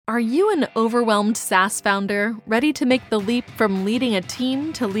Are you an overwhelmed SaaS founder ready to make the leap from leading a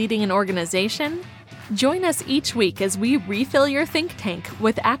team to leading an organization? Join us each week as we refill your think tank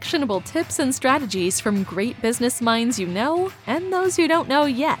with actionable tips and strategies from great business minds you know and those you don't know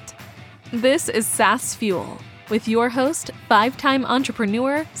yet. This is SaaS Fuel with your host, 5-time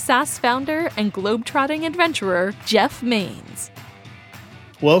entrepreneur, SaaS founder, and globetrotting adventurer, Jeff Maines.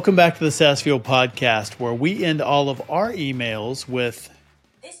 Welcome back to the SaaS Fuel podcast, where we end all of our emails with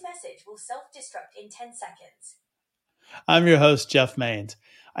 "This message will self-destruct in 10 seconds. I'm your host, Jeff Maines.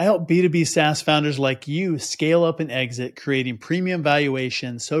 I help B2B SaaS founders like you scale up and exit, creating premium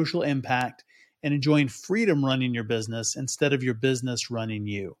valuation, social impact, and enjoying freedom running your business instead of your business running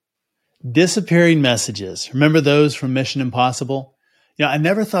you. Disappearing messages. Remember those from Mission Impossible? I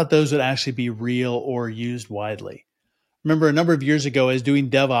never thought those would actually be real or used widely. Remember a number of years ago, I was doing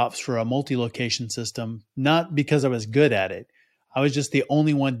DevOps for a multi-location system, not because I was good at it. I was just the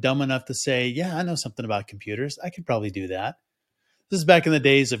only one dumb enough to say, yeah, I know something about computers. I could probably do that. This is back in the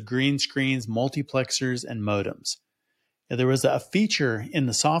days of green screens, multiplexers, and modems. There was a feature in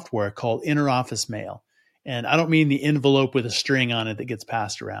the software called interoffice mail. And I don't mean the envelope with a string on it that gets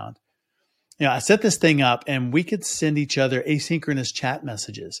passed around. I set this thing up and we could send each other asynchronous chat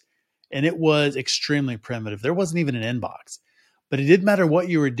messages. And it was extremely primitive. There wasn't even an inbox. But it didn't matter what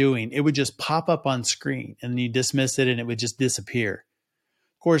you were doing. It would just pop up on screen and you dismiss it and it would just disappear.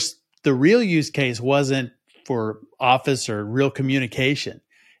 Of course, the real use case wasn't for office or real communication.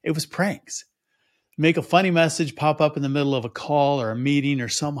 It was pranks. Make a funny message pop up in the middle of a call or a meeting or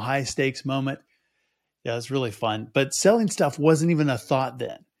some high stakes moment. Yeah, it was really fun. But selling stuff wasn't even a thought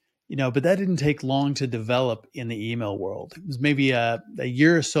then. But that didn't take long to develop in the email world. It was maybe a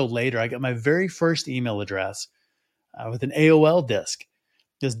year or so later, I got my very first email address with an AOL disk.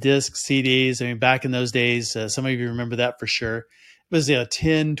 Just disks, CDs. Back in those days, some of you remember that for sure. It was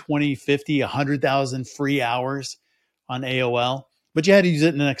 10, 20, 50, 100,000 free hours on AOL, but you had to use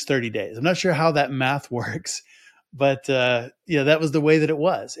it in the next 30 days. I'm not sure how that math works, but that was the way that it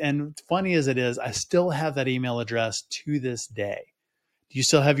was. And funny as it is, I still have that email address to this day. Do you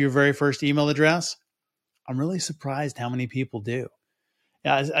still have your very first email address? I'm really surprised how many people do.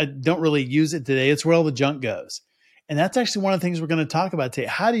 I don't really use it today. It's where all the junk goes. And that's actually one of the things we're going to talk about today.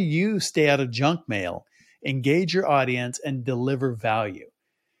 How do you stay out of junk mail, engage your audience, and deliver value?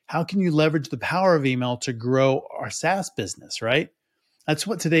 How can you leverage the power of email to grow our SaaS business, right? That's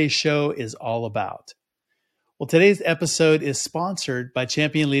what today's show is all about. Well, today's episode is sponsored by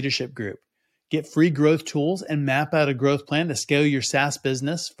Champion Leadership Group. Get free growth tools and map out a growth plan to scale your SaaS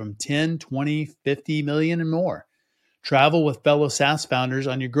business from 10, 20, 50 million and more. Travel with fellow SaaS founders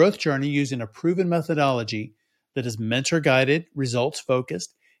on your growth journey using a proven methodology that is mentor-guided,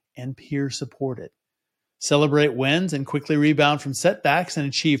 results-focused, and peer-supported. Celebrate wins and quickly rebound from setbacks and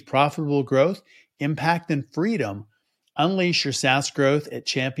achieve profitable growth, impact, and freedom. Unleash your SaaS growth at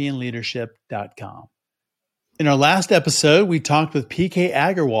championleadership.com. In our last episode, we talked with PK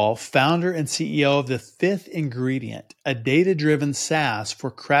Agarwal, founder and CEO of The Fifth Ingredient, a data-driven SaaS for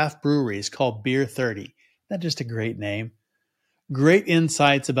craft breweries called Beer 30. That's just a great name. Great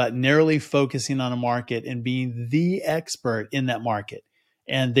insights about narrowly focusing on a market and being the expert in that market.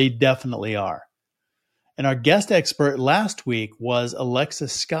 And they definitely are. And our guest expert last week was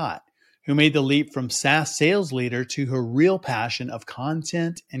Alexis Scott, who made the leap from SaaS sales leader to her real passion of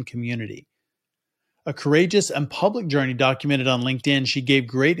content and community. A courageous and public journey documented on LinkedIn, she gave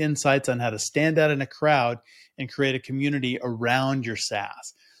great insights on how to stand out in a crowd and create a community around your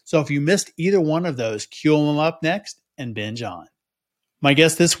SaaS. So if you missed either one of those, cue them up next and binge on. My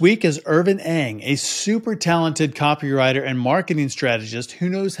guest this week is Ervin, a super talented copywriter and marketing strategist who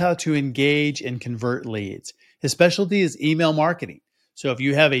knows how to engage and convert leads. His specialty is email marketing. So if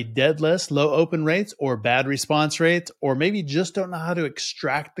you have a dead list, low open rates, or bad response rates, or maybe just don't know how to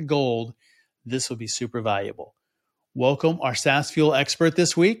extract the gold, this will be super valuable. Welcome our SaaS Fuel expert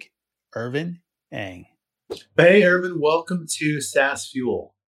this week, Ervin. Hey, Ervin, welcome to SaaS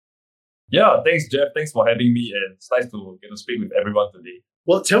Fuel. Yeah, thanks, Jeff. Thanks for having me. And it's nice to get to speak with everyone today.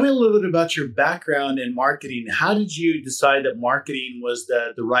 Well, tell me a little bit about your background in marketing. How did you decide that marketing was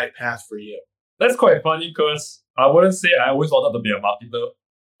the right path for you? That's quite funny because I wouldn't say I always wanted to be a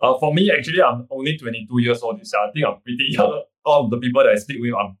marketer. For me, actually, I'm only 22 years old. So I think I'm pretty young. All of the people that I speak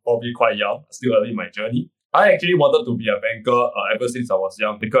with, I'm probably quite young, still early in my journey. I actually wanted to be a banker ever since I was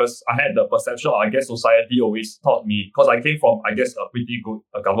young because I had the perception, society always taught me, because I came from, a pretty good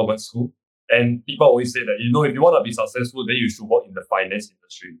government school. And people always say that, if you want to be successful, then you should work in the finance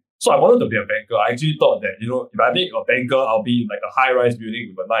industry. So I wanted to be a banker. I actually thought that, if I be a banker, I'll be in like a high-rise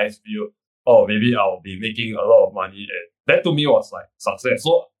building with a nice view. oh, maybe I'll be making a lot of money. And that to me was like success.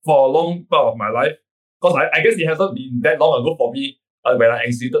 So for a long part of my life, because I guess it hasn't been that long ago for me when I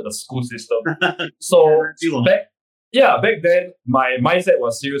exited the school system. So back then, my mindset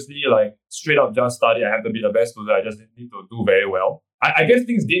was seriously like straight up just study. I have to be the best student. I just need to do very well. I guess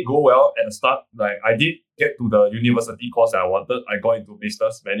things did go well at the start. Like I did get to the university course that I wanted. I got into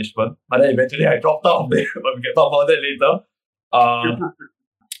business management, but then eventually I dropped out of it. But we can talk about that later.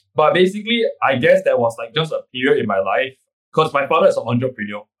 But basically, I guess that was like just a period in my life because my father is an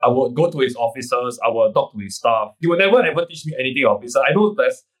entrepreneur. I would go to his offices. I would talk to his staff. He would never ever teach me anything of business. I know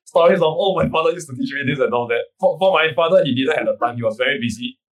there's stories of, oh, my father used to teach me this and all that. For my father, he didn't have the time. He was very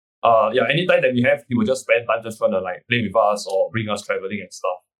busy. Anytime that we have, he would just spend time just trying to like play with us or bring us traveling and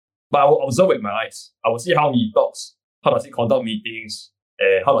stuff. But I would observe with my eyes. I would see how he talks, how does he conduct meetings,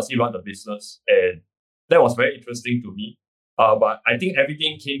 and how does he run the business. And that was very interesting to me. But I think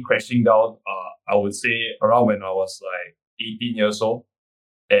everything came crashing down, I would say around when I was like 18 years old.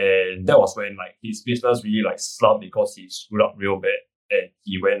 And that was when like his business really like slumped because he screwed up real bad and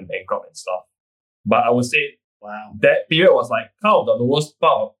he went bankrupt and stuff. But I would say Wow. that period was like kind of the lowest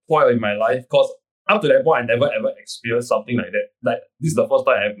point in my life because up to that point, I never ever experienced something like that. Like this is the first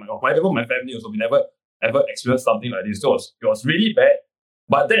time I have my family also, we never ever experienced something like this. So it was really bad.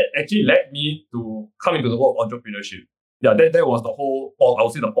 But that actually led me to come into the world of entrepreneurship. Yeah, that was the whole, I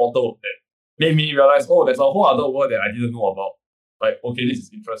would say the portal that made me realize, oh, there's a whole other world that I didn't know about. Like, okay, this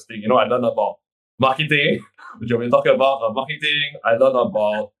is interesting. I learned about marketing, which we've been talking about marketing. I learned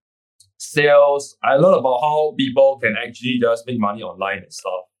about sales. I learned about how people can actually just make money online and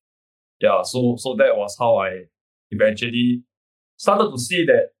stuff. Yeah, so that was how I eventually started to see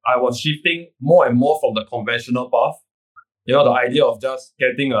that I was shifting more and more from the conventional path. The idea of just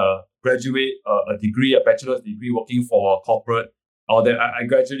getting a graduate, a degree, a bachelor's degree, working for a corporate, or that I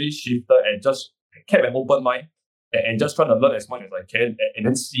gradually shifted and just kept an open mind and just trying to learn as much as I can and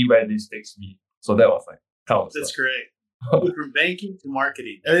then see where this takes me. So that was like kind of That's stuff. great. From banking to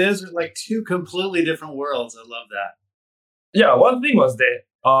marketing. I mean, those are like two completely different worlds. I love that. Yeah, one thing was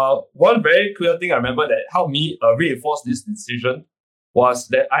that one very clear thing I remember that helped me reinforce this decision was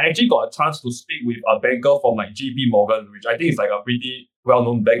that I actually got a chance to speak with a banker from like JP Morgan, which I think is like a pretty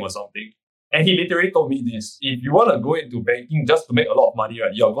well-known bank or something. And he literally told me this: if you want to go into banking just to make a lot of money,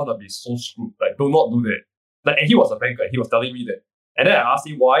 right, you're gonna be so screwed. Like, do not do that. Like, and he was a banker, and he was telling me that. And then I asked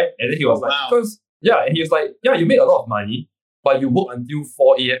him why, and then he was like, wow. because and he was like, yeah, you make a lot of money, but you work until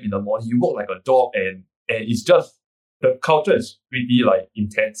 4 a.m. in the morning. You work like a dog, and it's just the culture is pretty like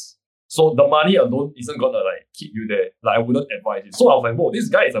intense. So the money alone isn't gonna like keep you there. Like, I wouldn't advise it. So I was like, whoa, this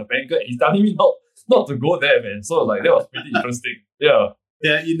guy is a banker and he's telling me not to go there, man. So like that was pretty interesting. Yeah.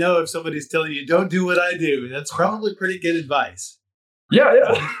 Yeah, if somebody's telling you don't do what I do, that's probably pretty good advice. Yeah.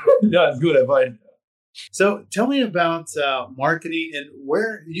 Yeah, it's good advice. So tell me about marketing and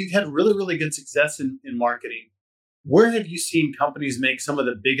where you had really, really good success in marketing. Where have you seen companies make some of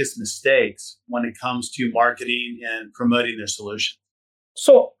the biggest mistakes when it comes to marketing and promoting their solution?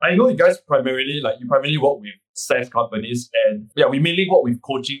 So I know you guys primarily work with SaaS companies, and we mainly work with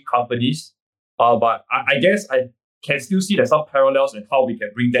coaching companies. But I guess I can still see there's some parallels in how we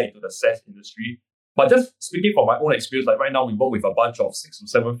can bring that into the SaaS industry. But just speaking from my own experience, like right now we work with a bunch of 6 to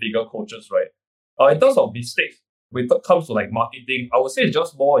 7 figure coaches, right? In terms of mistakes, when it comes to like marketing, I would say it's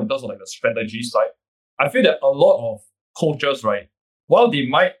just more in terms of like the strategy side. I feel that a lot of coaches, right, while they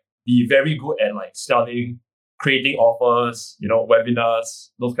might be very good at like selling, creating offers, webinars,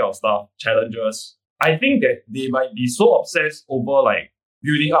 those kind of stuff, challenges, I think that they might be so obsessed over like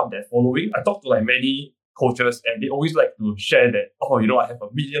building up their following. I talk to like many coaches and they always like to share that, I have 1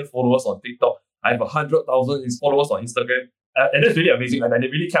 million followers on TikTok. I have 100,000 followers on Instagram. And that's really amazing. And they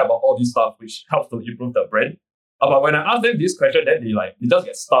really care about all this stuff, which helps to improve the brand. But when I ask them this question, then they just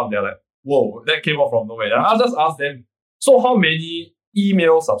get stumped. They're like, whoa, that came out from nowhere. And I just ask them, so how many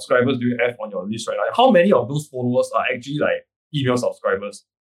email subscribers do you have on your list right now? How many of those followers are actually like email subscribers?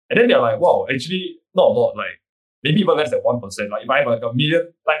 And then they're like, wow, actually not a lot, like maybe even less than 1%. Like if I have like 1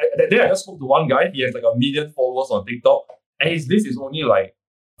 million, like that day I just spoke to one guy, he has like 1 million followers on TikTok, and his list is only like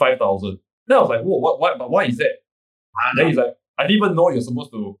 5,000. Then I was like, whoa, why is that? Then he's like, I didn't even know you're supposed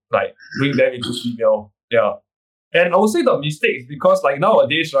to like bring them into email. Yeah. And I would say the mistake is because like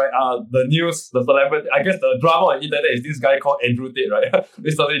nowadays, right, the news, the celebrity, I guess the drama on the internet is this guy called Andrew Tate, right?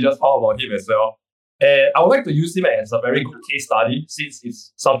 Recently just found about him as well. And I would like to use him as a very good case study since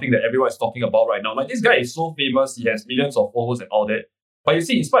it's something that everyone is talking about right now. Like this guy is so famous, he has millions of followers and all that. But you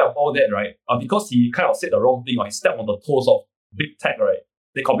see, in spite of all that, right, because he kind of said the wrong thing or he stepped on the toes of big tech, right,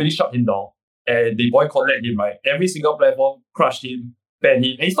 they completely shut him down and they boycotted him, right? Every single platform crushed him. ban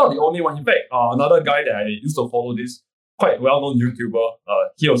him. And he's not the only one. In fact, another guy that I used to follow, this quite well-known YouTuber,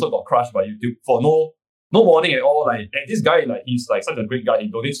 he also got crushed by YouTube for no warning at all. Like, and this guy, like, he's like such a great guy.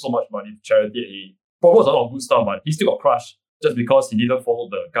 He donates so much money to charity. He promotes a lot of good stuff, but he still got crushed just because he didn't follow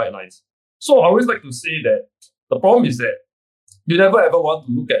the guidelines. So I always like to say that the problem is that you never ever want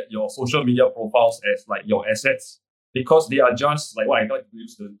to look at your social media profiles as like your assets, because they are just like what I like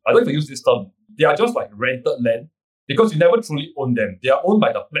to use this term. They are just like rented land, because you never truly own them. They are owned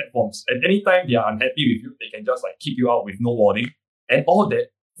by the platforms. And anytime they are unhappy with you, they can just like kick you out with no warning. And all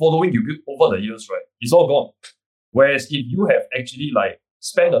that following you built over the years, right, it's all gone. Whereas if you have actually like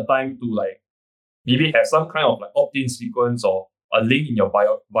spent the time to like maybe have some kind of like opt-in sequence or a link in your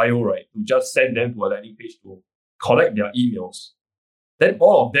bio, right, to just send them to a landing page to collect their emails, then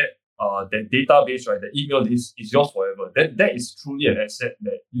all of that, that database, right, the email list is yours forever. That is truly an asset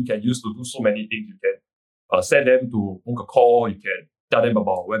that you can use to do so many things. You can send them to book a call, you can tell them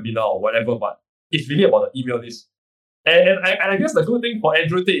about a webinar or whatever, but it's really about the email list. And I guess the good thing for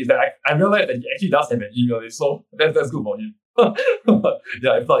Andrew Tate is that I realized that he actually does have an email list, so that's good for him.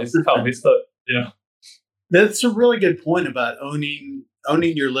 Yeah, if not, it's kind of wasted. Yeah. That's a really good point about owning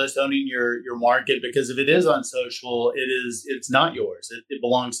your list, owning your market, because if it is on social, it's not yours. It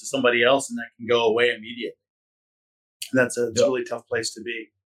belongs to somebody else, and that can go away immediately. And it's a really tough place to be.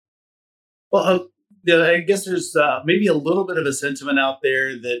 Well, I guess there's maybe a little bit of a sentiment out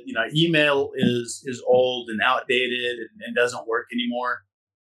there that email is old and outdated and doesn't work anymore.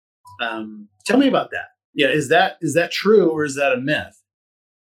 Tell me about that. Yeah, is that true, or is that a myth?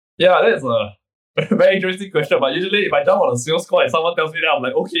 Yeah, that's a very interesting question. But usually, if I jump on a sales call and someone tells me that, I'm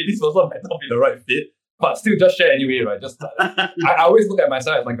like, okay, this person might not be the right fit, but still just share anyway, right? Just I always look at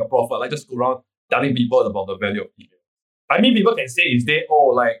myself as like a prophet, like just go around telling people about the value of email. I mean, people can say is they,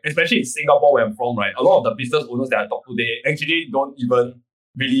 like, especially in Singapore where I'm from, right? A lot of the business owners that I talk to, they actually don't even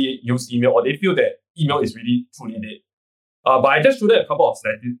really use email, or they feel that email is really truly dead. But I just showed a couple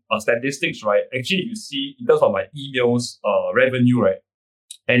of statistics, right? Actually, you see in terms of like emails, revenue, right?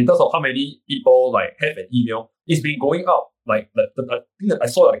 And in terms of how many people like have an email, it's been going up. Like I think that I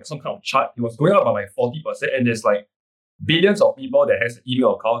saw like some kind of chart. It was going up by like 40%, and there's like billions of people that has an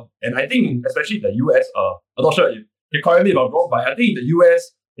email account. And I think especially in the US, I'm not sure if you correct me if I'm wrong, but I think in the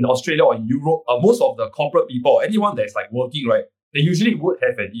US, in Australia, or in Europe, most of the corporate people, anyone that's like working, right, they usually would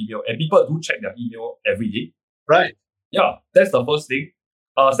have an email, and people do check their email every day. Right. Yeah, that's the first thing.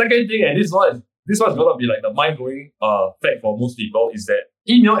 Second thing, and this one's gonna be like the mind-blowing fact for most people, is that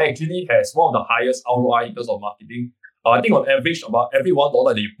email actually has one of the highest ROI in terms of marketing. I think on average, about every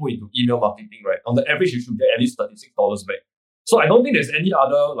 $1 that you put into email marketing, right, on the average you should get at least $36 back. So I don't think there's any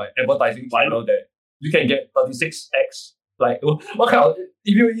other like advertising channel that you can get 36x. Like, what kind of,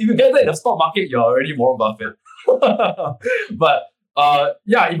 if you get that in the stock market, you're already Warren Buffett. But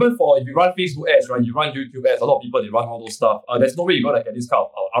yeah, even for if you run Facebook ads, right, you run YouTube ads, a lot of people, they run all those stuff. There's no way you're gonna get this kind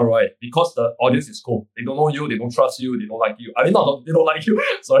of ROI, because the audience is cold. They don't know you, they don't trust you, they don't like you. I mean, they don't like you,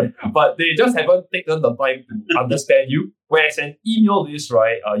 sorry, but they just haven't taken the time to understand you. Whereas an email list,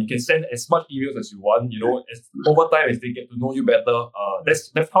 right, you can send as much emails as you want. As over time as they get to know you better,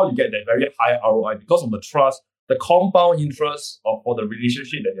 that's how you get that very high ROI, because of the trust, the compound interest for the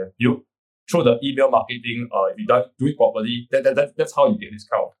relationship that you have built through the email marketing. If you do it properly, that's how you get this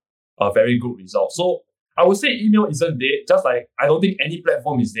kind of very good result. So I would say email isn't dead. Just like I don't think any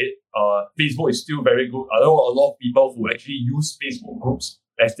platform is dead. Facebook is still very good. I know a lot of people who actually use Facebook groups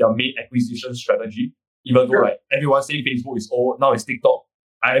as their main acquisition strategy. Even though like everyone saying Facebook is old, now it's TikTok.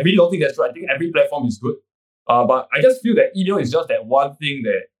 I really don't think that's true. I think every platform is good. But I just feel that email is just that one thing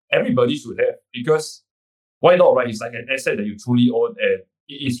that everybody should have, because why not, right? It's like an asset that you truly own, and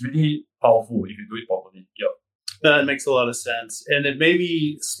it is really powerful if you do it properly. Yeah. That makes a lot of sense. And then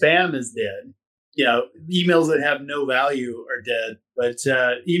maybe spam is dead. Emails that have no value are dead, but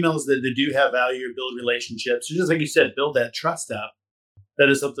emails that do have value, build relationships, just like you said, build that trust up. That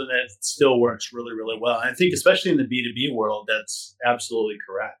is something that still works really, really well. And I think especially in the B2B world, that's absolutely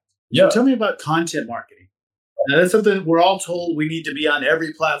correct. Yeah. So tell me about content marketing. Now, that's something we're all told we need to be on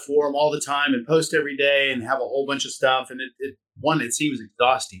every platform all the time and post every day and have a whole bunch of stuff. And it seems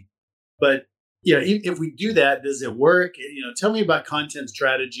exhausting. But if we do that, does it work? Tell me about content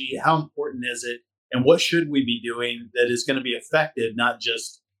strategy. How important is it? And what should we be doing that is going to be effective, not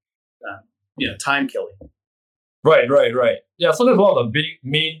just time killing? Right. Yeah, so that's one of the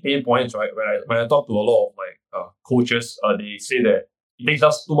main pain points, right? When I talk to a lot of like coaches, they say that it takes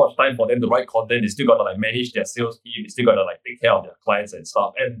us too much time for them to write content. They still got to like manage their sales team. They still got to like take care of their clients and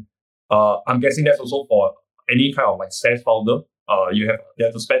stuff. And I'm guessing that's also for any kind of like SaaS founder. You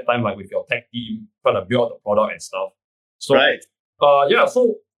have to spend time like with your tech team trying to build out the product and stuff. So right.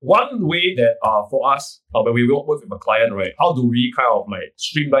 So one way that for us, when we work with a client, right, how do we kind of like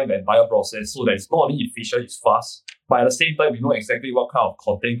streamline the entire process so that it's not only efficient, it's fast, but at the same time, we know exactly what kind of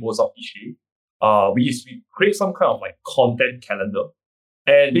content goes out each day. We create some kind of like content calendar.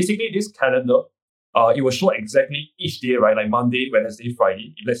 And basically this calendar, it will show exactly each day, right? Like Monday, Wednesday,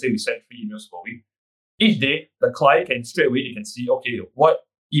 Friday. If let's say we send 3 emails per week, each day the client can straight away they can see, okay, what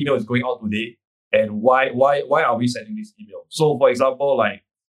email is going out today and why are we sending this email? So for example, like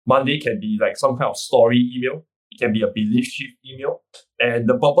Monday can be like some kind of story email. It can be a belief shift email. And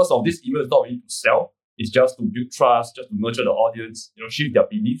the purpose of this email is not really to sell. It's just to build trust, just to nurture the audience, shift their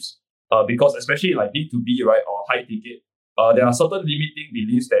beliefs. Because especially like B2B, right, or high ticket, there are certain limiting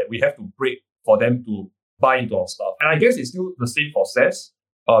beliefs that we have to break for them to buy into our stuff. And I guess it's still the same for SaaS.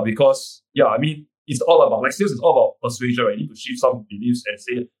 Because it's all about, like sales is all about persuasion, right? You need to shift some beliefs and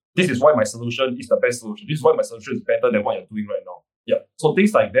say, this is why my solution is the best solution. This is why my solution is better than what you're doing right now. Yeah. So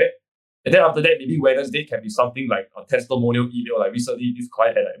things like that. And then after that, maybe Wednesday can be something like a testimonial email. Like recently, this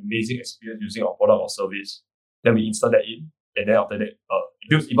client had an amazing experience using our product or service. Then we insert that in. And then after that, it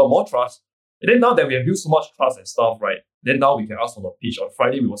builds even more trust. And then now that we have built so much trust and stuff, right? Then now we can ask for the pitch. On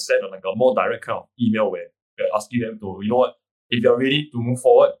Friday, we will send like a more direct kind of email where we're asking them to, you know what, if you're ready to move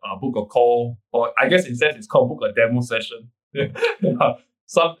forward, book a call. Or I guess in sense, it's called book a demo session.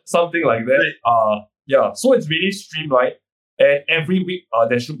 Something like that. So it's really streamlined. And every week,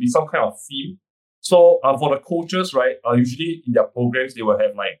 there should be some kind of theme. So for the coaches, right, usually in their programs, they will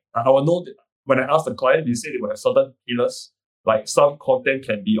have like, I will know that when I ask the client, they say they will have certain pillars. Like some content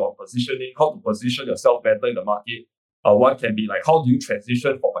can be on positioning, how to position yourself better in the market. One can be like, how do you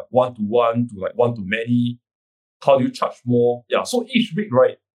transition from like one-to-one to like one-to-many? How do you charge more? Yeah, so each week,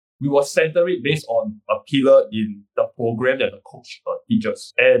 right, we will center it based on a pillar in the program that the coach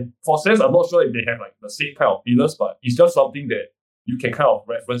teaches. And for sales, I'm not sure if they have like the same kind of pillars, but it's just something that you can kind of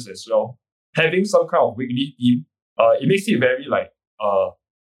reference as well. Having some kind of weekly theme, it makes it very like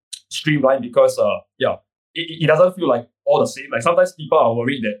streamlined because it doesn't feel like all the same. Like sometimes people are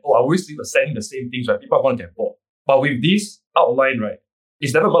worried that, I always see sending the same things, right? People are going to get bored. But with this outline, right,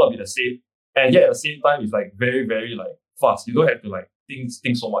 it's never going to be the same. And yet at the same time, it's like very, very like fast. You don't have to like think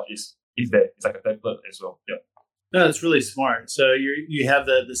so much. It's there. It's like a template as well. Yeah. No, that's really smart. So you have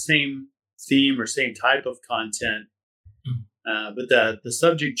the same theme or same type of content, but the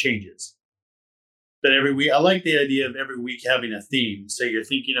subject changes. But every week, I like the idea of every week having a theme. So you're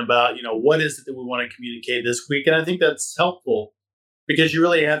thinking about, what is it that we want to communicate this week? And I think that's helpful because you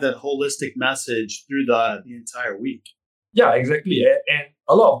really have that holistic message through the entire week. Yeah, exactly. And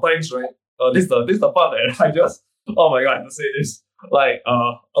a lot of times, right, this is the part that I just, oh my God, I have to say this. Like a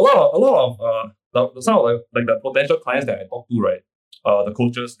lot of some of like the potential clients that I talk to, right, the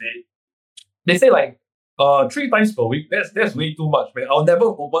coaches, they say like 3 times per week. That's way too much, man. I'll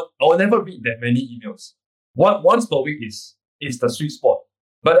never read that many emails. Once per week is the sweet spot.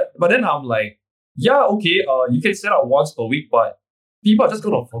 But then I'm like, yeah, okay, you can set out once per week, but people are just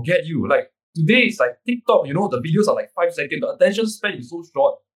gonna forget you. Like today it's like TikTok, the videos are like 5 seconds, the attention span is so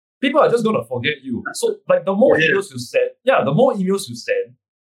short. People are just gonna forget you. So like the more emails you send,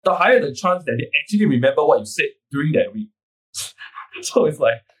 the higher the chance that they actually remember what you said during that week. So it's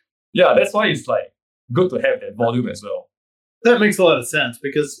like, yeah, that's why it's like good to have that volume as well. That makes a lot of sense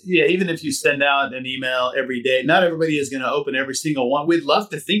because, even if you send out an email every day, not everybody is going to open every single one. We'd love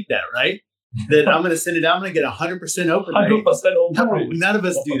to think that, right? That I'm going to send it out, I'm going to get 100% open rate. 100% open rate. None of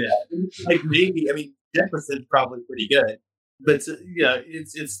us do that. Like maybe, 10% is probably pretty good. But,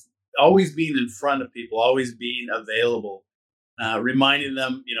 it's always being in front of people, always being available, reminding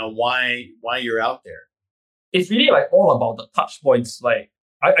them, why you're out there. It's really like all about the touch points. Like,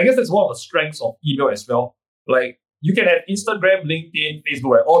 I guess that's one of the strengths of email as well. Like you can have Instagram, LinkedIn,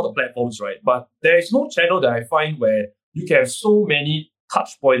 Facebook, right, all the platforms, right? But there is no channel that I find where you can have so many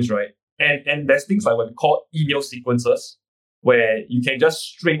touch points, right? And there's things like what we call email sequences, where you can just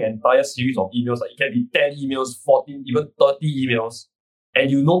string an entire series of emails. Like it can be 10 emails, 14, even 30 emails.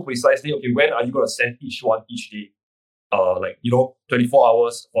 And you know precisely, okay, when are you going to send each one each day? 24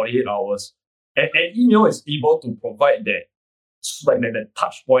 hours, 48 hours. And email is able to provide that that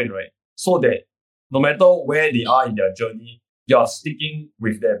touch point, right? So that no matter where they are in their journey, you are sticking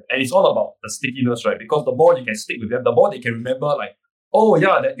with them. And it's all about the stickiness, right? Because the more you can stick with them, the more they can remember, like, oh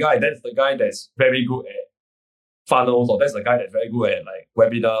yeah, that's the guy that's very good at funnels, or that's the guy that's very good at like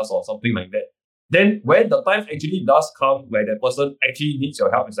webinars or something like that. Then when the time actually does come where that person actually needs your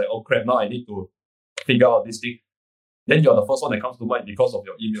help, it's like, oh crap, now I need to figure out this thing. Then you're the first one that comes to mind because of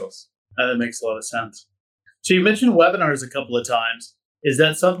your emails. That makes a lot of sense. So you mentioned webinars a couple of times. Is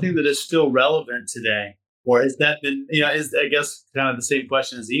that something that is still relevant today? Or has that been, is I guess kind of the same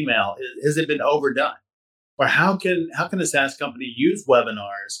question as email? Has it been overdone? Or how can a SaaS company use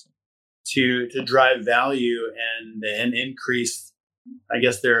webinars to drive value and increase, I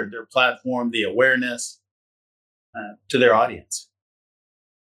guess, their platform, the awareness to their audience?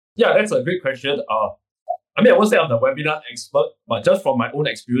 Yeah, that's a great question. I won't say I'm the webinar expert, but just from my own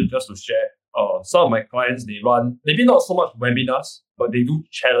experience, just to share, some of my clients, they run maybe not so much webinars, but they do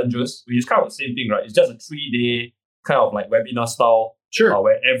challenges, which is kind of the same thing, right? It's just a 3-day kind of like webinar style. Sure.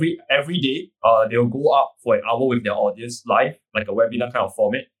 Where every day, they'll go up for an hour with their audience live, like a webinar kind of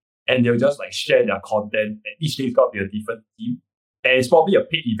format, and they'll just like share their content. And each day's got to be a different theme, and it's probably a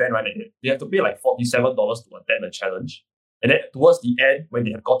paid event, right? And they have to pay like $47 to attend the challenge. And then towards the end, when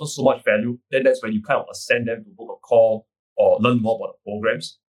they have gotten so much value, then that's when you kind of send them to book a call or learn more about the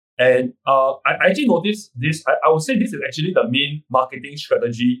programs. And I actually noticed this. I would say this is actually the main marketing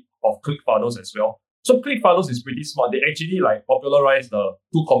strategy of ClickFunnels as well. So ClickFunnels is pretty smart. They actually like popularized the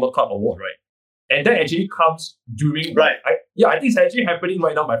Two Comma Club Award, right? And that actually comes during Right. I think it's actually happening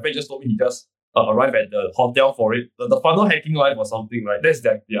right now. My friend just told me he just arrived at the hotel for it. The funnel hacking live or something, right? That's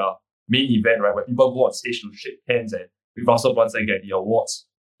their main event, right? Where people go on stage to shake hands and with Russell Brunson get the awards.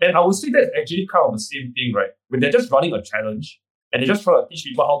 And I would say that's actually kind of the same thing, right? When they're just running a challenge and they're just trying to teach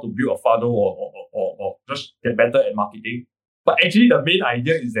people how to build a funnel or just get better at marketing. But actually the main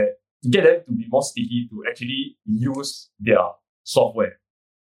idea is that to get them to be more sticky, to actually use their software,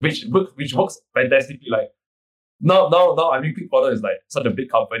 which works fantastically. Like now, ClickFunnels is like such a big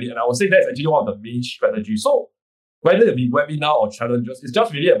company, and I would say that's actually one of the main strategies. So whether it be webinar or challenges, it's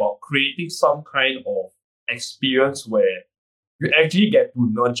just really about creating some kind of experience where you actually get to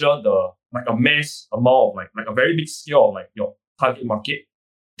nurture a mass amount of like a very big scale of like your target market,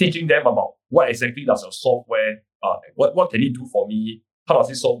 teaching them about what exactly does your software, what can it do for me, how does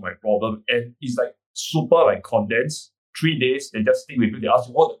it solve my problem, and it's like super like condensed. 3 days, they just stick with you, they ask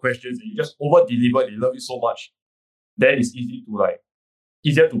you all the questions, and you just over deliver. They love you so much. Then it's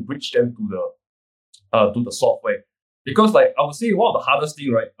easier to bridge them to the software. Because like I would say one of the hardest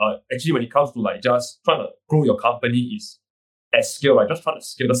thing, right, actually when it comes to like just trying to grow your company is at scale, right? Just trying to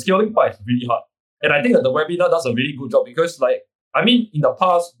scale. The scaling part is really hard. And I think that the webinar does a really good job because like, in the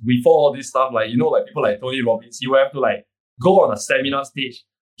past, before all this stuff, like, like people like Tony Robbins, he will have to like go on a seminar stage.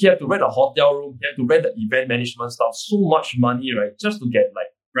 He had to rent a hotel room. He had to rent the event management stuff. So much money, right? Just to get like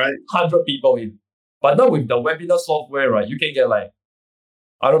 100 people in. But now with the webinar software, right, you can get like,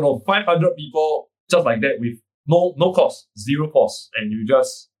 500 people just like that with no cost, zero cost, and you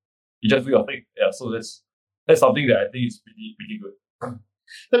just do your thing. Yeah, so that's something that I think is pretty good.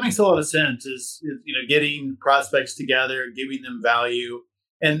 That makes a lot of sense. Is getting prospects together, giving them value,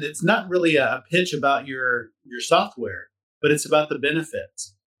 and it's not really a pitch about your software, but it's about the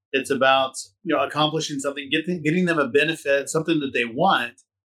benefits. It's about accomplishing something, getting them a benefit, something that they want,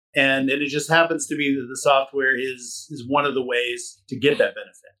 and it just happens to be that the software is one of the ways to get that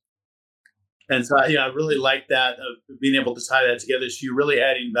benefit. And so, I really like that of being able to tie that together. So you're really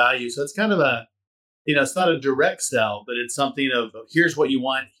adding value. So it's kind of it's not a direct sell, but it's something of here's what you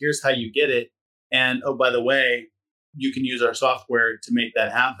want, here's how you get it. And oh, by the way, you can use our software to make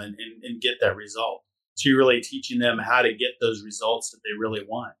that happen and get that result. So you're really teaching them how to get those results that they really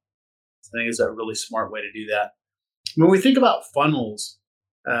want. So I think it's a really smart way to do that. When we think about funnels,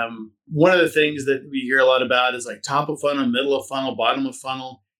 one of the things that we hear a lot about is like top of funnel, middle of funnel, bottom of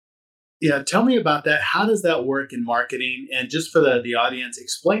funnel. Yeah, tell me about that. How does that work in marketing? And just for the audience,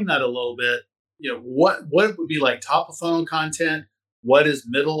 explain that a little bit. What would be like top of funnel content? What is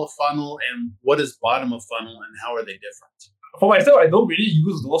middle of funnel, and what is bottom of funnel, and how are they different? For myself, I don't really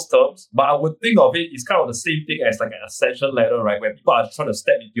use those terms, but I would think of it as kind of the same thing as like an ascension ladder, right? Where people are trying to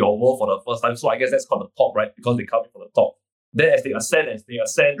step into your world for the first time. So I guess that's called the top, right? Because they come in from the top. Then as they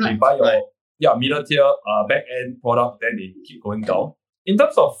ascend, they buy your middle tier back end product, then they keep going down. In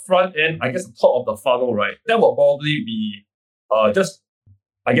terms of front end, I guess the top of the funnel, right? That will probably be I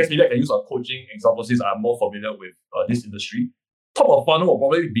guess maybe I can use a coaching example since I'm more familiar with this industry. Top of funnel will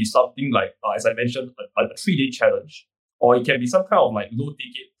probably be something like, as I mentioned, a 3-day challenge. Or it can be some kind of like low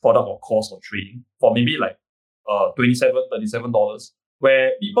ticket product or course or training for maybe like $27, $37,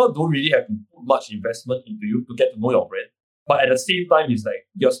 where people don't really have to put much investment into you to get to know your brand. But at the same time, it's like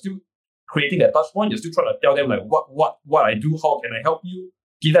you're still creating that touch point. You're still trying to tell them like what I do, how can I help you?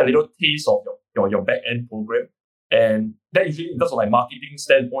 Give that little taste of your back end program. And that usually, in terms of like marketing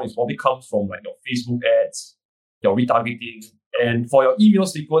standpoint, probably comes from like your Facebook ads, your retargeting. And for your email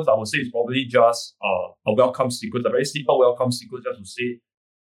sequence, I would say it's probably just a welcome sequence, a very simple welcome sequence, just to say,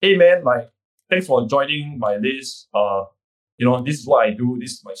 hey man, like thanks for joining my list. this is what I do,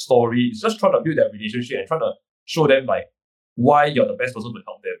 this is my story. It's just trying to build that relationship and trying to show them like why you're the best person to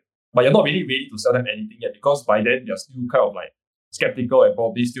help them. But you're not really ready to sell them anything yet, because by then they're still kind of like skeptical and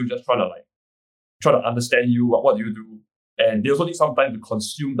probably still just trying to understand you, what do you do. And they also need some time to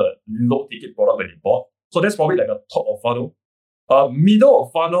consume the low ticket product that they bought. So that's probably like a top of funnel. Middle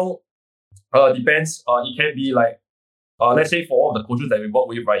of funnel depends. It can be like, let's say for all the coaches that we work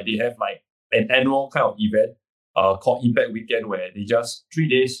with, right, they have like an annual kind of event called Impact Weekend, where they just 3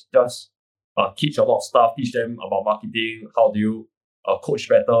 days just teach a lot of stuff, teach them about marketing, how do you coach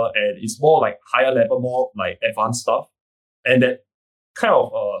better, and it's more like higher level, more like advanced stuff. And that kind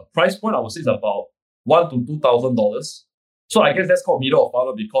of price point, I would say, is about $1,000 to $2,000. So I guess that's called middle of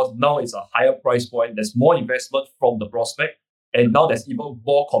funnel, because now it's a higher price point. There's more investment from the prospect, and now there's even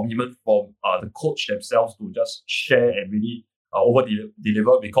more commitment from the coach themselves to just share and really over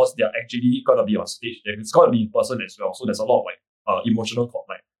deliver, because they're actually gonna be on stage. It's gonna be in person as well. So there's a lot of like emotional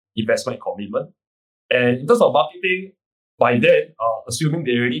investment and commitment. And in terms of marketing, by then, assuming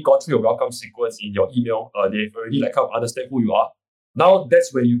they already got through your welcome sequence in your email, they've already like kind of understand who you are. Now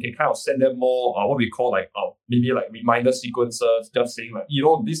that's where you can kind of send them more what we call like maybe like reminder sequences, just saying like,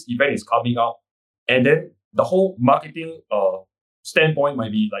 this event is coming up. And then the whole marketing standpoint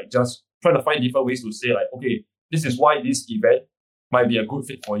might be like just trying to find different ways to say like, okay, this is why this event might be a good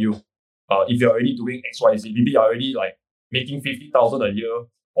fit for you. If you're already doing XYZ, maybe you're already like making 50,000 a year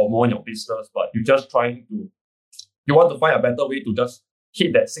or more in your business, but you want to find a better way to just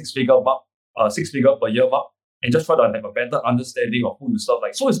hit that six figure per year mark, and just try to have a better understanding of who you serve.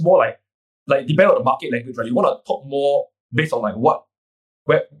 Like, so it's more like depend on the market language, right? You want to talk more based on like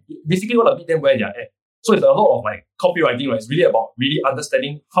where basically you want to meet them where they're at. So it's a lot of like copywriting, right? It's really about really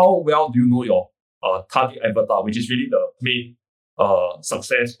understanding how well do you know your target avatar, which is really the main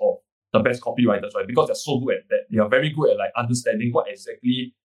success of the best copywriters, right? Because they're so good at that. They are very good at like understanding what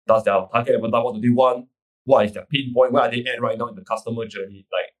exactly does their target avatar, what do they want, what is their pain point, where are they at right now in the customer journey.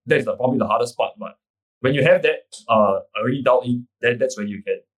 Like that's probably the hardest part. But when you have that already down in, then that's when you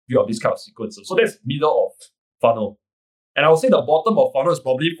can build up this kind of sequences. So that's middle of funnel. And I would say the bottom of funnel is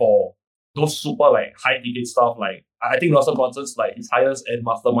probably for those super like high ticket stuff. Like I think Russell Brunson's like his highest end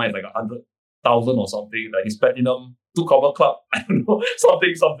mastermind is like 100,000 or something. Like his platinum 2 Comma Club, I don't know,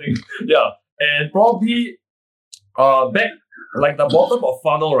 something. Yeah, and probably back like the bottom of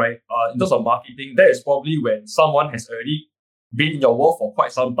funnel, right? In terms of marketing, that is probably when someone has already been in your world for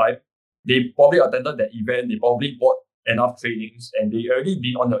quite some time. They probably attended that event. They probably bought enough trainings, and they already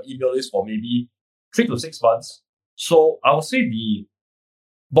been on your email list for maybe 3 to 6 months. So I would say the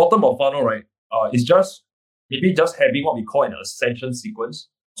bottom of funnel, right, is just having what we call an ascension sequence.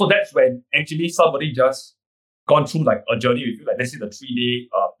 So that's when actually somebody just gone through like a journey with you, like let's say the 3-day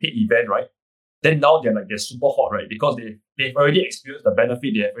paid event, right? Then now they're super hot, right? Because they've already experienced the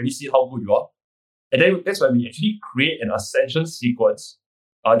benefit, they have already seen how good you are. And then that's when we actually create an ascension sequence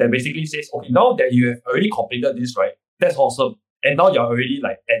that basically says, okay, now that you have already completed this, right? That's awesome. And now you're already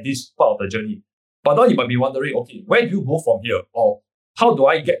like at this part of the journey. But now you might be wondering, okay, where do you go from here? Or how do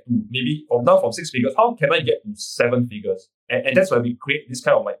I get to maybe from 6 figures, how can I get to 7 figures? And that's why we create this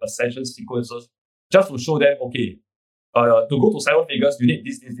kind of like ascension sequences, just to show them, okay, to go to 7 figures, you need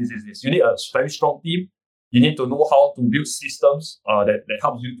this. You need a very strong team. You need to know how to build systems that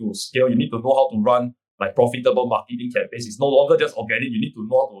helps you to scale. You need to know how to run like profitable marketing campaigns. It's no longer just organic. You need to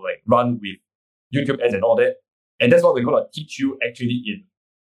know how to like run with YouTube ads and all that. And that's what we're going to teach you actually in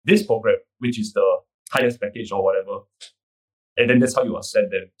this program, which is the highest package or whatever. And then that's how you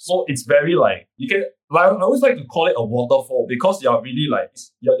ascend them. So it's very like, you can, like, I always like to call it a waterfall, because you're really like,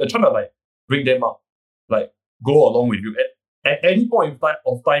 you're trying to like bring them up, like go along with you. At any point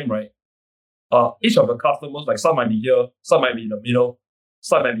of time, right? Each of the customers, like some might be here, some might be in the middle,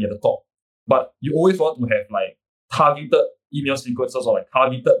 some might be at the top. But you always want to have like targeted email sequences or like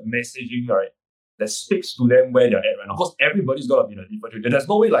targeted messaging, right? That speaks to them where they're at right now. Because everybody's gonna be in a different region. There's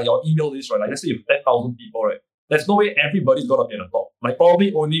no way like your email list, right? Like let's say you have 10,000 people, right? There's no way everybody's gonna be at the top. Like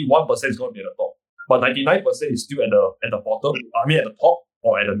probably only 1% is gonna be at the top. But 99% is still at the bottom. I mean at the top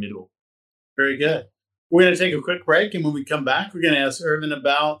or at the middle. Very good. We're going to take a quick break, and when we come back, we're going to ask Ervin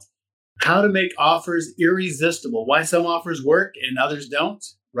about how to make offers irresistible, why some offers work and others don't,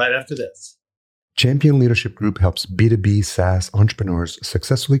 right after this. Champion Leadership Group helps B2B SaaS entrepreneurs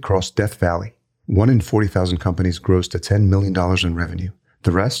successfully cross Death Valley. 1 in 40,000 companies grows to $10 million in revenue.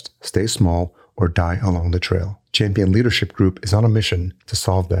 The rest stay small or die along the trail. Champion Leadership Group is on a mission to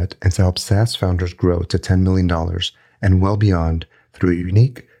solve that and to help SaaS founders grow to $10 million and well beyond through a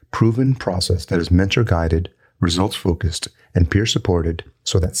unique, proven process that is mentor-guided, results-focused, and peer-supported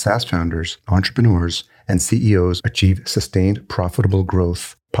so that SaaS founders, entrepreneurs, and CEOs achieve sustained, profitable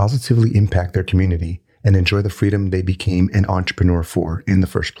growth, positively impact their community, and enjoy the freedom they became an entrepreneur for in the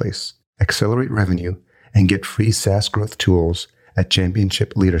first place. Accelerate revenue and get free SaaS growth tools at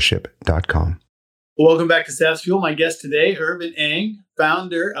championshipleadership.com. Welcome back to SaaS Fuel. My guest today, Ervin Eng,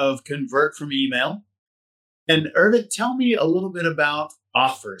 founder of Convert from Email. And Ervin, tell me a little bit about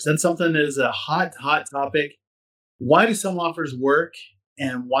offers. That's something that is a hot topic. Why do some offers work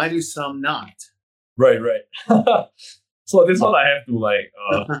and why do some not? Right. So this one I have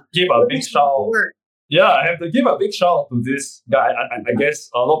to give a big shout. Yeah, I have to give a big shout out to this guy. I guess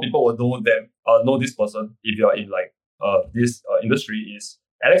a lot of people will know this person if you're in this industry, is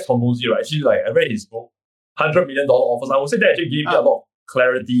Alex Hormozy, right? Actually, I read his book, $100 million offers. I would say that actually gave me a lot of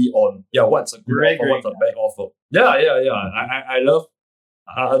clarity on what's a good offer, what's a bad offer. Yeah. I love.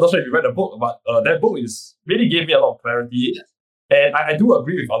 I'm not sure if you read the book, but that book is really gave me a lot of clarity, and I do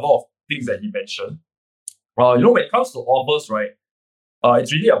agree with a lot of things that he mentioned. When it comes to offers, right?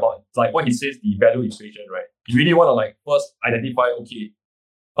 It's really about what he says, the value equation, right? You really want to first identify,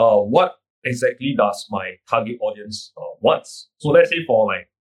 what exactly does my target audience wants? So let's say for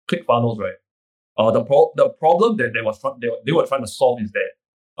ClickFunnels, right? The problem that they were trying to solve is that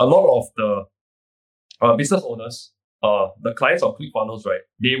a lot of the business owners, the clients of ClickFunnels, right?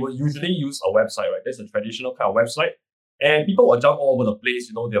 They will usually use a website, right? That's a traditional kind of website. And people will jump all over the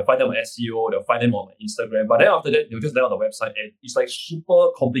place, they'll find them on SEO, they'll find them on Instagram. But then after that, they'll just land on the website and it's super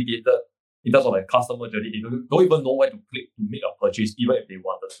complicated in terms of customer journey. They don't even know where to click to make a purchase, even if they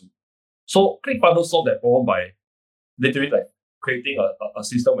wanted to. So ClickFunnels solved that problem by literally creating a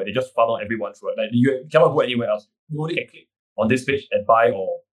system where they just funnel everyone through it. You cannot go anywhere else. You only can click on this page and buy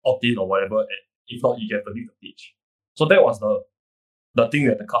or opt in or whatever. And if not, you have to leave the page. So that was the thing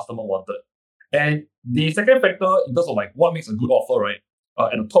that the customer wanted. And the second factor in terms of what makes a good offer, right?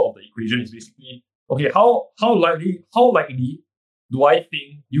 At the top of the equation is basically, how likely do I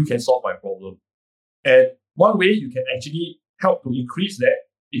think you can solve my problem? And one way you can actually help to increase that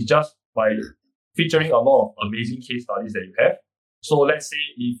is just by featuring a lot of amazing case studies that you have. So let's say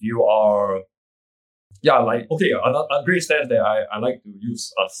if you are, a great sense that I like to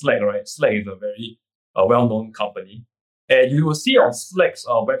use Slack, right? Slack is a very well-known company. And you will see on Slack's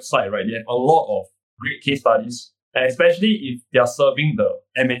website, right, they have a lot of great case studies, and especially if they are serving the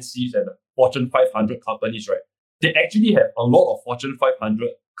MNCs and the Fortune 500 companies, right, they actually have a lot of Fortune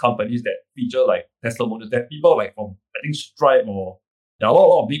 500 companies that feature testimonials. There are people from, I think, Stripe or there are a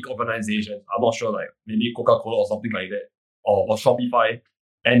lot of big organizations. I'm not sure, maybe Coca-Cola or something like that, or Shopify.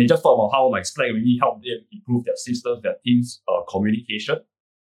 And they just talk about how Slack really helped them improve their systems, their teams' communication.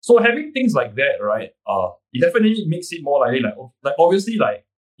 So having things like that, right, it definitely makes it more likely, obviously,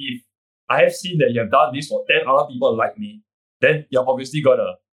 if I have seen that you have done this for 10 other people like me, then you're obviously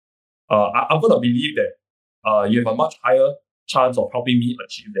gonna, I'm gonna believe that you have a much higher chance of helping me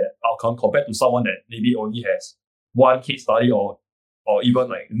achieve that outcome compared to someone that maybe only has one case study or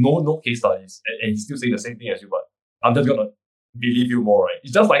even no case studies and he's still saying the same thing as you, but I'm just gonna believe you more, right?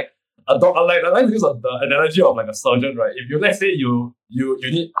 It's just I like to use the analogy of a surgeon, right? If let's say you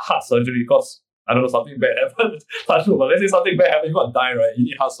need heart surgery because I don't know, something bad happened, but let's say something bad happened, you're gonna die, right? You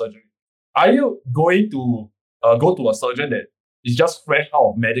need heart surgery. Are you going to go to a surgeon that is just fresh out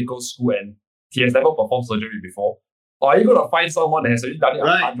of medical school and he has never performed surgery before? Or are you gonna find someone that has already done it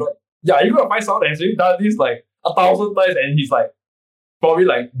 100? Yeah, are you gonna find someone that has already done this 1,000 times and he's probably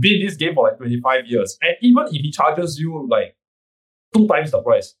been in this game for 25 years? And even if he charges you 2 times the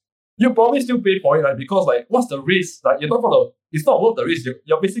price, you probably still pay for it, because what's the risk? You're not gonna, it's not worth the risk.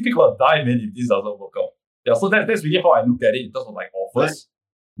 You're basically gonna die, man, if this doesn't work out. Yeah, so that's really how I look at it in terms of offers. Right.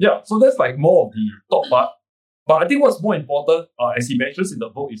 Yeah, so that's more of the top part. But I think what's more important, as he mentions in the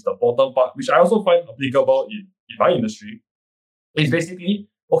book, is the bottom part, which I also find applicable in my industry. Is basically,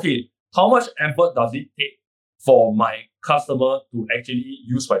 how much effort does it take for my customer to actually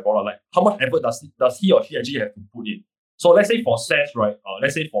use my product? How much effort does he or she actually have to put in? So let's say for SaaS, right?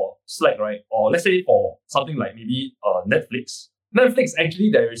 Let's say for Slack, right? Or let's say for something like maybe Netflix. Netflix, actually,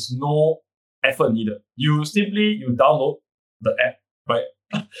 there is no effort needed. You download the app, right?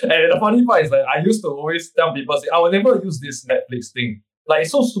 And the funny part is I used to always tell people, I will never use this Netflix thing.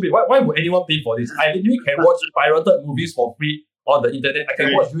 It's so stupid. Why would anyone pay for this? I literally can watch pirated movies for free on the internet. I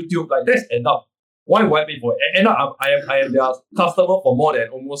can watch YouTube. That's enough. Why would I pay for it? And I am their customer for more than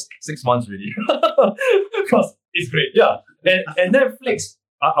almost 6 months really. Because it's great. Yeah. And Netflix,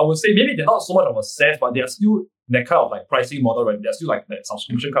 I would say maybe they're not so much of a SaaS, but they are still that kind of pricing model, right? They're still that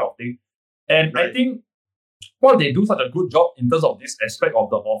subscription kind of thing. And I think why they do such a good job in terms of this aspect of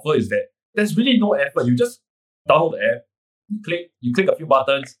the offer is that there's really no effort. You just download the app, you click a few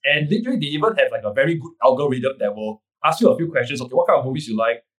buttons, and literally they even have like a very good algorithm that will ask you a few questions. Okay, what kind of movies you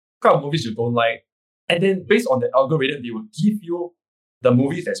like, what kind of movies you don't like, and then based on the algorithm, they will give you the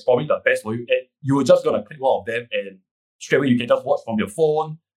movies that's probably the best for you, and you're just gonna click one of them, and straight away you can just watch from your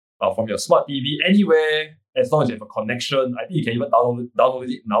phone, from your smart TV, anywhere, as long as you have a connection. I think you can even download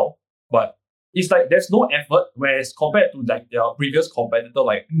it now. But it's like there's no effort, whereas compared to like their previous competitor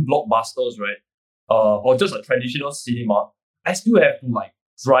like Blockbusters, right? Or just a traditional cinema, I still have to like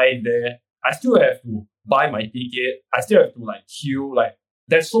drive there. I still have to buy my ticket. I still have to like queue. Like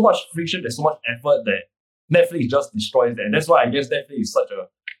there's so much friction, there's so much effort that Netflix just destroys that. And that's why I guess Netflix is such a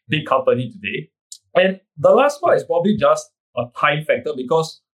big company today. And the last part is probably just a time factor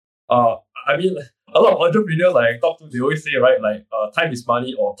because I mean a lot of entrepreneurs like I talk to, they always say, right, like time is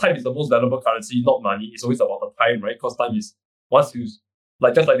money, or time is the most valuable currency, not money. It's always about the time, right? Because time is, once you,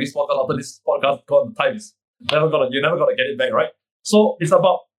 like just like this podcast, after this podcast, God, the time is you're never gonna get it back, right? So it's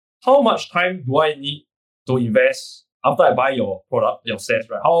about how much time do I need to invest after I buy your product, your sets,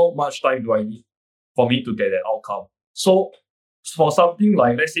 right? How much time do I need for me to get that outcome? So for something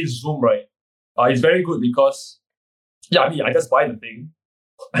like, let's say Zoom, right? It's very good because I just buy the thing.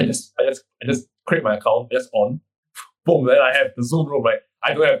 I just create my account, just on. Boom, then I have the Zoom room, right?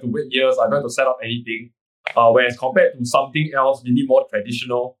 I don't have to wait years, I don't have to set up anything. Whereas compared to something else, maybe more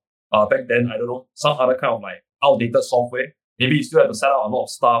traditional, back then, I don't know, some other kind of like outdated software, maybe you still have to set up a lot of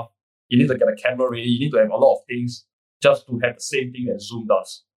stuff. You need to get a camera ready, you need to have a lot of things just to have the same thing that Zoom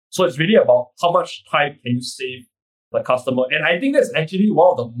does. So it's really about how much time can you save the customer. And I think that's actually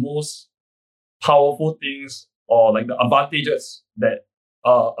one of the most powerful things, or like the advantages that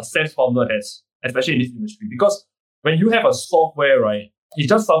a SaaS founder has, especially in this industry. Because when you have a software, right, it's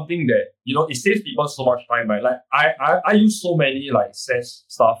just something that, it saves people so much time, right? Like I use so many like SaaS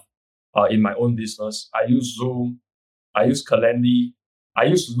stuff in my own business. I use Zoom, I use Calendly, I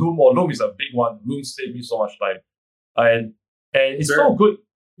use Loom, or Loom is a big one. Loom saved me so much time. And it's so good.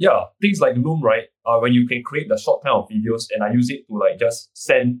 Yeah, things like Loom, right? When you can create the short kind of videos, and I use it to like just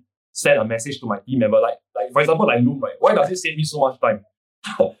send a message to my team member. Like for example, like Loom, right? Why does it save me so much time?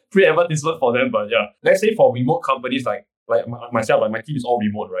 Free advertisement for them, but yeah. Let's say for remote companies like myself, like my team is all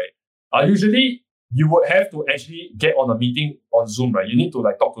remote, right? Usually you would have to actually get on a meeting on Zoom, right? You need to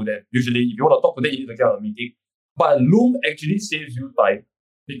like talk to them. Usually, if you want to talk to them, you need to get on a meeting. But Loom actually saves you time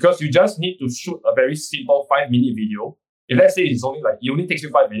because you just need to shoot a very simple 5-minute video. If let's say it's only like, it only takes you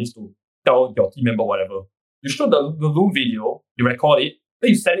 5 minutes to tell your team member whatever. You shoot the Loom video, you record it,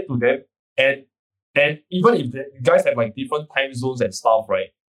 then you send it to them, and even if you guys have like different time zones and stuff, right?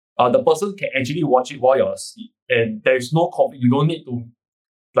 The person can actually watch it while you're asleep, and there is no conflict. You don't need to,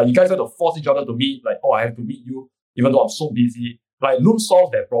 like, you guys have to force each other to meet. Like, oh, I have to meet you, even though I'm so busy. Like, Loom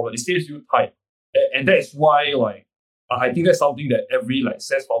solves that problem. It saves you time, and that is why, like, I think that's something that every like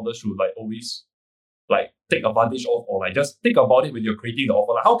SaaS founder should like always like take advantage of, or like just think about it when you're creating the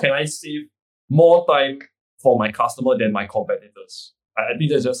offer. Like, how can I save more time for my customer than my competitors? I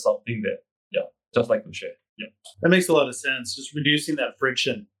think that's just something that, just like to share. Yeah, that makes a lot of sense. Just reducing that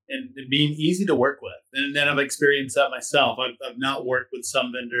friction and being easy to work with. And then I've experienced that myself. I've not worked with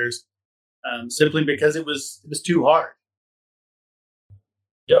some vendors simply because it was too hard.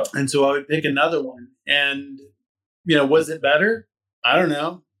 Yeah. And so I would pick another one. And, was it better? I don't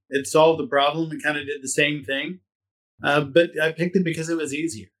know. It solved the problem. It kind of did the same thing. But I picked it because it was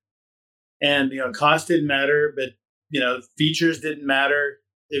easier. And, cost didn't matter, but, features didn't matter.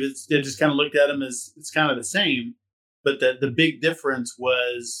 It just kind of looked at them as it's kind of the same. But the big difference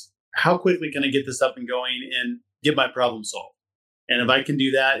was, how quickly can I get this up and going and get my problem solved? And if I can do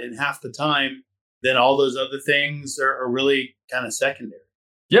that in half the time, then all those other things are really kind of secondary.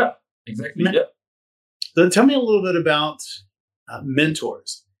 Yeah, exactly. Yeah. So tell me a little bit about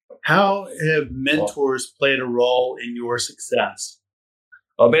mentors. How have mentors played a role in your success?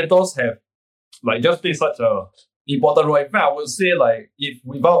 Mentors have like just played such a important role. In fact, I would say like if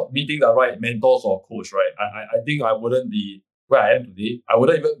without meeting the right mentors or coach, right, I think I wouldn't be where I am today. I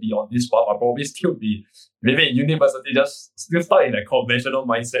wouldn't even be on this path. I'd probably still be maybe in university, just still stuck in a conventional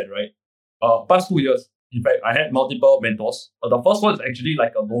mindset, right? Past 2 years, in fact, I had multiple mentors. The first one is actually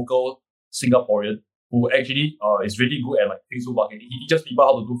like a local Singaporean who actually is really good at like Facebook marketing. He teaches people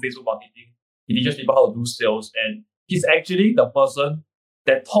how to do Facebook marketing. He teaches people how to do sales, and he's actually the person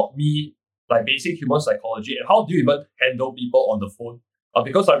that taught me like basic human psychology and how do you even handle people on the phone.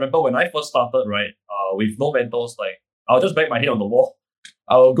 Because I remember when I first started, right, with no mentors, like I'll just bang my head on the wall.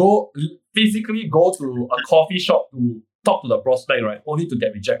 I will physically go to a coffee shop to talk to the prospect, right, only to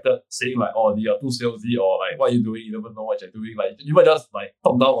get rejected, saying like, oh, you're too salesy, or like, what are you doing? You don't know what you're doing. Like, you might just like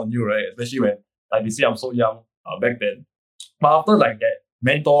talk down on you, right? Especially when, like, they say I'm so young back then. But after like that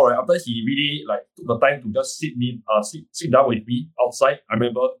mentor, right, after he really like took the time to just sit down with me outside, I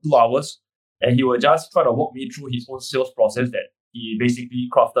remember 2 hours, and he would just try to walk me through his own sales process that he basically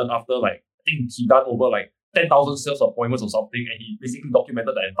crafted after like, I think he done over like 10,000 sales appointments or something, and he basically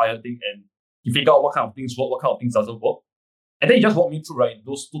documented the entire thing, and he figured out what kind of things work, what kind of things doesn't work. And then he just walked me through, right,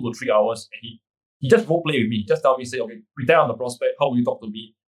 those 2 to 3 hours, and he just role play with me. He just tell me, say, okay, pretend I'm the prospect, how will you talk to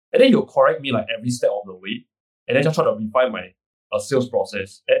me? And then he'll correct me like every step of the way, and then just try to refine my sales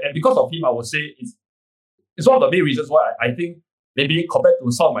process. And because of him, I would say it's one of the main reasons why I think maybe compared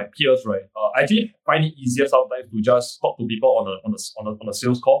to some of my peers, right, I actually find it easier sometimes to just talk to people on a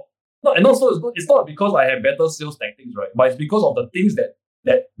sales call. No, and also it's not because I have better sales tactics, right, but it's because of the things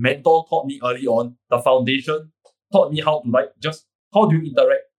that mentor taught me early on. The foundation taught me how to like just how do you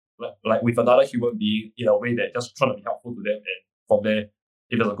interact like with another human being in a way that just trying to be helpful to them, and from there,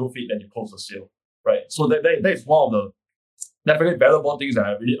 if there's a good fit, then you close the sale, right? So that is one of the definitely valuable things that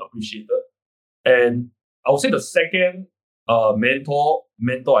I really appreciated. And I would say the second mentor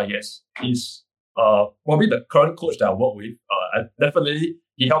I guess is probably the current coach that I work with. Definitely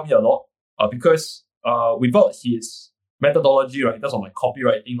he helped me a lot because without his methodology, right, in terms of like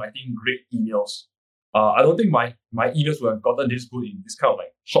copywriting, writing great emails, I don't think my emails would have gotten this good in this kind of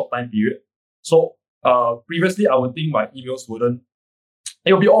like short time period. So previously I would think my emails wouldn't,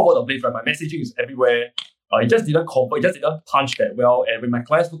 it will be all over the place, right? My messaging is everywhere. It just didn't convert, it just didn't punch that well. And when my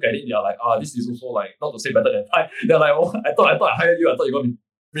clients look at it, they're like, this is also like, not to say better than time. They're like, oh, I thought I hired you. I thought you're going to be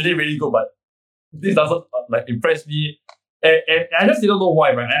really, really good, but this doesn't like impress me. And I just didn't know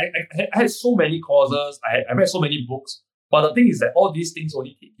why, right? I had so many courses, I read so many books. But the thing is that all these things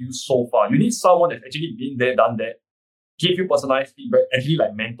only take you so far. You need someone that's actually been there, done that, give you personalized feedback, actually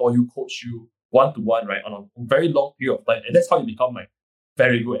like mentor you, coach you one-to-one, right, on a very long period of time. And that's how you become like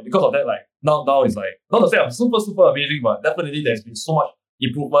very good. And because of that, like now it's like, not to say I'm super, super amazing, but definitely there's been so much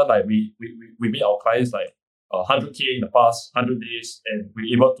improvement. Like we meet our clients like 100K in the past 100 days, and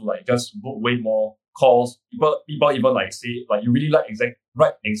we're able to like just book way more calls. People even like say like, you really like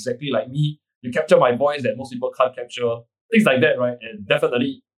exactly like me. You capture my voice that most people can't capture. Things like that, right? And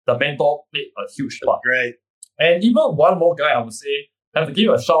definitely the mentor played a huge part. Great. And even one more guy, I would say, I have to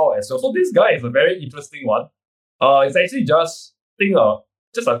give a shout out as well. So this guy is a very interesting one. It's actually just an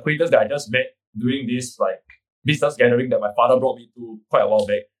acquaintance that I just met during this like business gathering that my father brought me to quite a while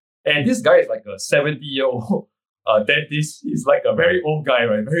back. And this guy is like a 70-year-old dentist. He's like a very old guy,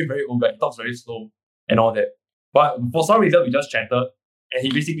 right? Very, very old guy. He talks very slow and all that. But for some reason, we just chatted, and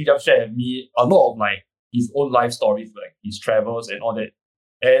he basically just shared with me a lot of like his own life stories, like his travels and all that.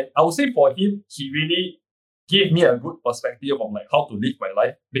 And I would say for him, he really gave me a good perspective of like how to live my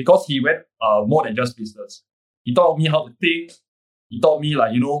life, because he went more than just business. He taught me how to think. He taught me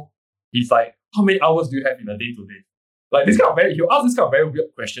like, he's like, how many hours do you have in a day today? Like this kind of he'll ask this kind of very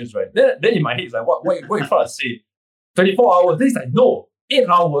weird questions, right? Then in my head, it's like, what you trying to say? 24 hours. Then he's like, no, 8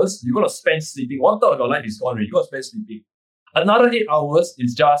 hours, you're going to spend sleeping. 1/3 of your life is gone already. You're going to spend sleeping. Another 8 hours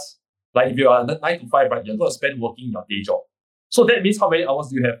is just, like if you're 9 to 5, right, you're going to spend working your day job. So that means how many hours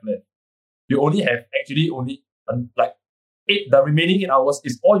do you have left? You only have like the remaining 8 hours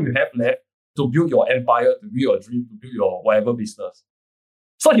is all you have left to build your empire, to build your dream, to build your whatever business.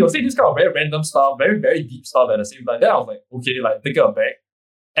 So he will say this kind of very random stuff, very, very deep stuff at the same time. Then I was like, okay, like take it back.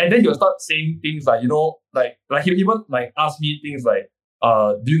 And then he'll start saying things like, like he'll even like ask me things like,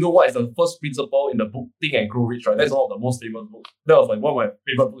 do you know what is the first principle in the book Think and Grow Rich, right? That's one of the most famous books. That was like one of my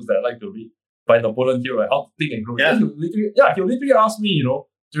favorite books that I like to read by Napoleon Hill, right? How to Think and Grow Rich. Yeah. He'll literally ask me,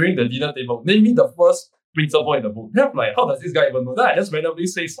 during the dinner table, name me the first principle in the book. Then I'm like, how does this guy even know that? I just randomly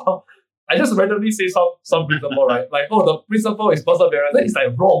say some principle, right? Like, oh, the principle is perseverance. Then it's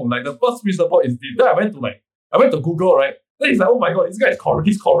like wrong. Like the first principle is this. Then I went to Google, right? Then he's like, oh my god, this guy is correct.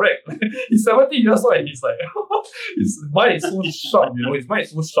 He's correct. He's 70 years old and he's like, his mind is so sharp, his mind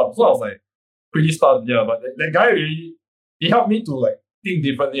is so sharp. So I was like, pretty stunned, yeah. But that guy really, he helped me to like think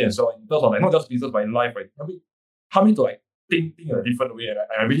differently as well in terms of like not just business but in life, right? Help me to like think in a different way, and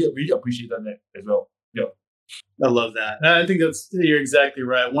I really, really appreciated that as well. Yeah. I love that. And I think you're exactly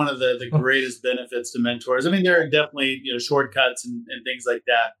right. One of the greatest benefits to mentors. I mean, there are definitely shortcuts and things like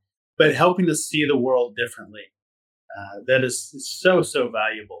that, but helping us see the world differently. That is so, so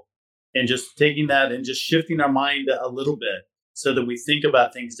valuable. And just taking that and just shifting our mind a little bit so that we think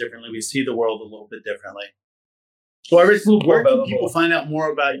about things differently. We see the world a little bit differently. So, Ervin, where can people find out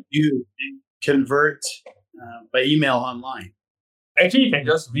more about you and convert by email online? Actually, you can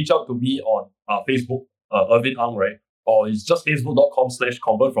just reach out to me on Facebook, Ervin Ang, right? Or it's just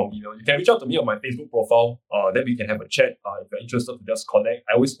facebook.com/convert from email. You can reach out to me on my Facebook profile. Then we can have a chat if you're interested to just connect.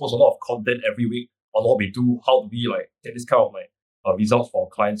 I always post a lot of content every week on what we do, how do we get this kind of results for our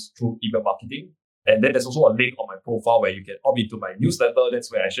clients through email marketing. And then there's also a link on my profile where you can opt into my newsletter.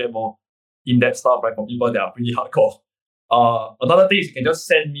 That's where I share more in-depth stuff, right, for people that are pretty hardcore. Another thing is you can just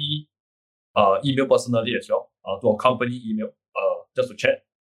send me email personally as well, to a company email, just to chat,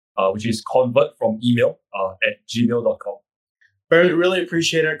 which is convertfromemail@gmail.com. Barry, really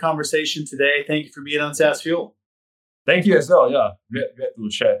appreciate our conversation today. Thank you for being on SaaS Fuel. Thank you as well. Yeah, glad to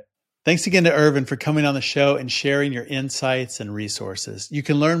share. Thanks again to Ervin for coming on the show and sharing your insights and resources. You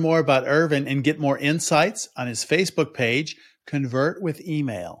can learn more about Ervin and get more insights on his Facebook page, Convert with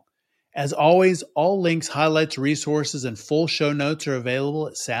Email. As always, all links, highlights, resources, and full show notes are available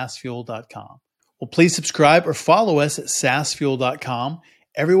at saasfuel.com. Well, please subscribe or follow us at saasfuel.com.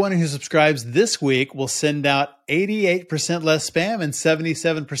 Everyone who subscribes this week will send out 88% less spam and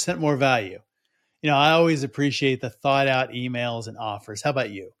 77% more value. I always appreciate the thought out emails and offers. How about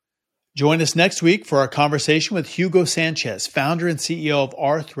you? Join us next week for our conversation with Hugo Sanchez, founder and CEO of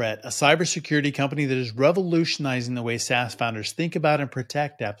rThreat, a cybersecurity company that is revolutionizing the way SaaS founders think about and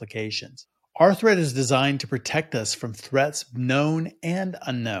protect applications. rThreat is designed to protect us from threats known and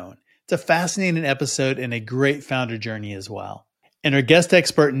unknown. It's a fascinating episode and a great founder journey as well. And our guest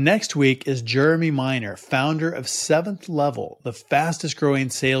expert next week is Jeremy Miner, founder of 7th Level, the fastest growing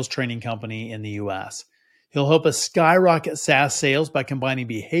sales training company in the US. He'll help us skyrocket SaaS sales by combining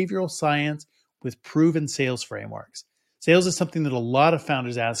behavioral science with proven sales frameworks. Sales is something that a lot of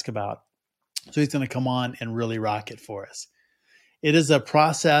founders ask about, so he's going to come on and really rock it for us. It is a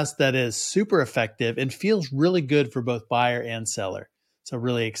process that is super effective and feels really good for both buyer and seller. So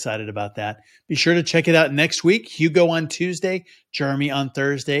really excited about that. Be sure to check it out next week. Hugo on Tuesday, Jeremy on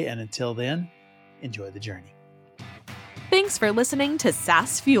Thursday, and until then, enjoy the journey. Thanks for listening to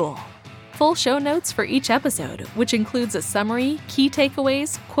SaaS Fuel. Full show notes for each episode, which includes a summary, key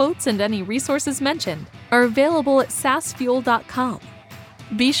takeaways, quotes, and any resources mentioned, are available at saasfuel.com.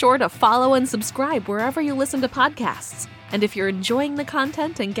 Be sure to follow and subscribe wherever you listen to podcasts. And if you're enjoying the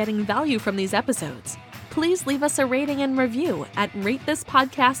content and getting value from these episodes, please leave us a rating and review at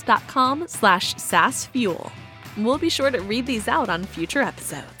ratethispodcast.com/saasfuel. We'll be sure to read these out on future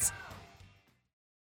episodes.